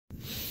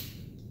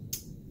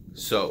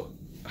So,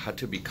 how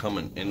to become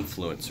an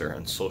influencer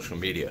on social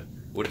media.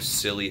 What a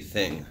silly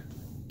thing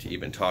to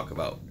even talk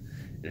about.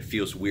 And it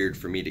feels weird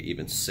for me to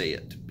even say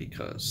it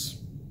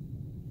because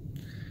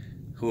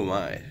who am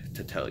I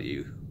to tell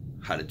you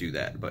how to do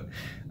that? But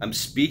I'm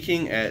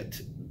speaking at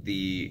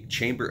the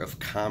Chamber of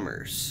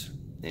Commerce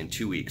in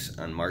 2 weeks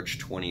on March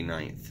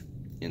 29th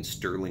in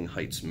Sterling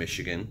Heights,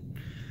 Michigan.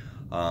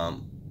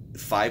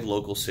 5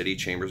 local city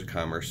chambers of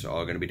commerce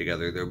all going to be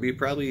together. There'll be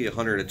probably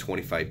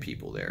 125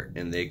 people there,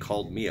 and they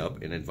called me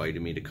up and invited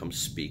me to come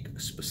speak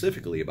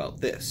specifically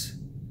about this.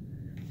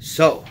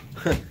 So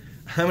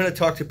I'm going to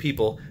talk to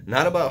people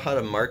not about how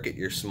to market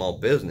your small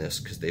business,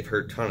 because they've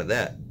heard a ton of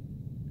that.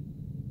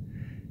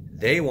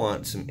 They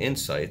want some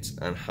insights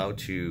on how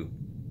to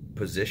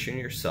position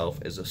yourself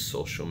as a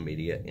social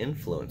media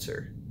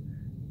influencer.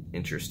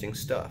 Interesting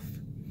stuff.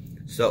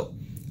 So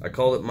I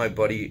called up my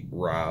buddy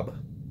Rob,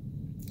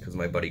 because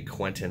my buddy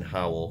Quentin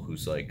Howell,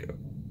 who's like a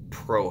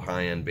pro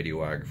high-end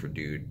videographer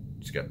dude,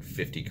 he's got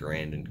 50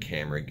 grand in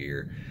camera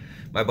gear.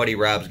 My buddy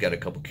Rob's got a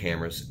couple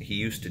cameras. He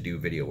used to do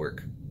video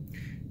work.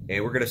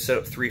 And we're going to set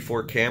up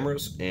 3-4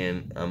 cameras,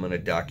 and I'm going to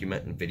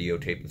document and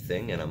videotape the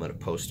thing, and I'm going to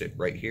post it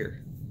right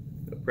here.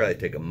 It'll probably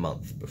take a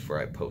month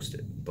before I post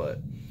it, but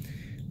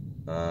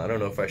I don't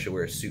know if I should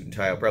wear a suit and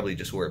tie. I'll probably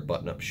just wear a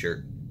button-up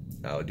shirt.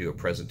 I'll do a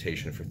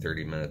presentation for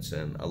 30 minutes,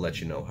 and I'll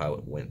let you know how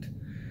it went.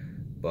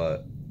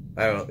 But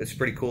I don't know, it's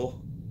pretty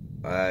cool.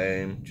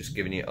 I'm just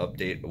giving you an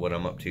update of what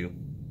I'm up to.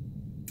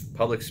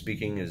 Public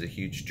speaking is a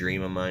huge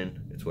dream of mine.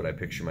 It's what I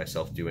picture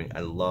myself doing.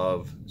 I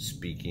love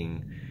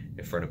speaking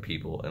in front of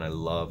people, and I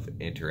love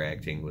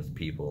interacting with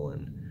people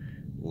and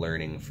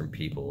learning from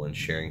people and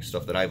sharing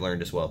stuff that I've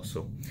learned as well.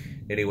 So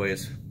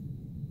anyways,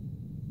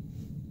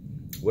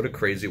 what a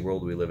crazy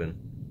world we live in,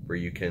 where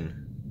you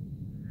can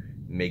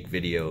make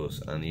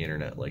videos on the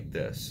internet like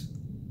this,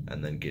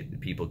 and then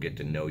people get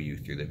to know you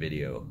through the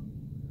video.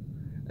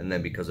 And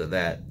then because of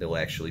that, they'll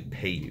actually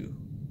pay you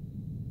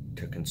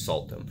to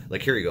consult them.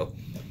 Like, here you go.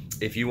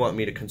 If you want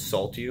me to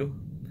consult you,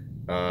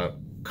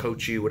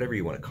 coach you, whatever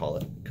you want to call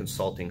it.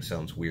 Consulting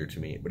sounds weird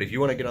to me. But if you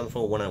want to get on the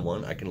phone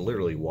one-on-one, I can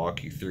literally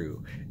walk you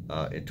through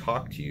and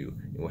talk to you.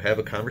 And we'll have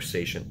a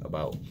conversation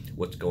about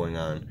what's going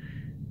on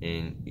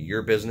in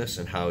your business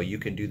and how you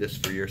can do this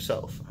for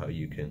yourself. How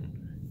you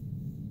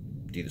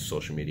can do the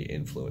social media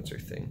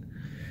influencer thing.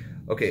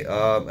 Okay,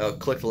 I'll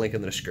click the link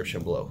in the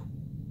description below.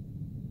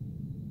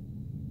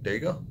 There you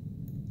go.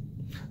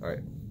 All right,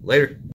 later.